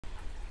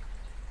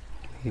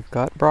we've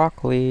got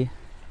broccoli.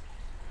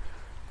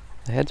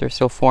 The heads are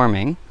still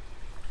forming,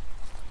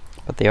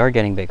 but they are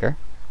getting bigger.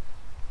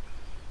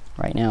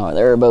 Right now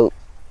they're about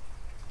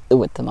the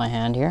width of my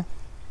hand here.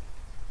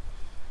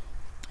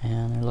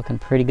 And they're looking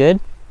pretty good.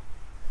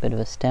 Bit of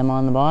a stem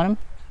on the bottom.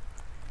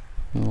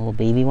 And a little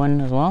baby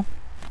one as well.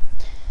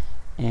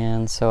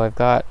 And so I've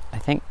got, I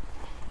think,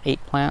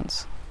 8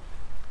 plants.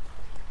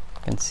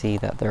 You can see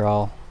that they're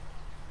all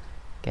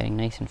getting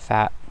nice and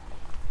fat.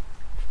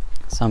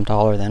 Some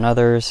taller than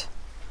others.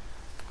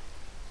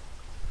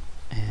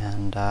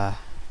 And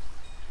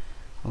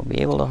we'll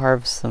be able to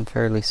harvest them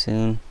fairly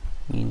soon.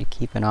 You need to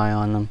keep an eye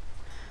on them.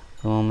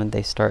 The moment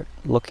they start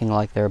looking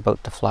like they're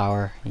about to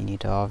flower, you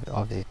need to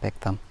obviously pick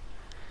them.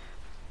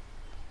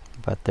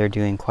 But they're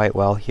doing quite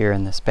well here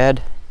in this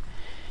bed.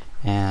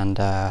 And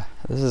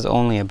this is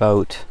only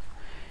about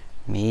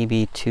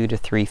maybe 2 to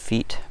 3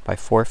 feet by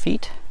 4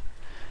 feet.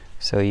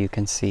 So you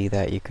can see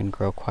that you can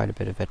grow quite a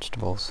bit of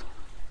vegetables.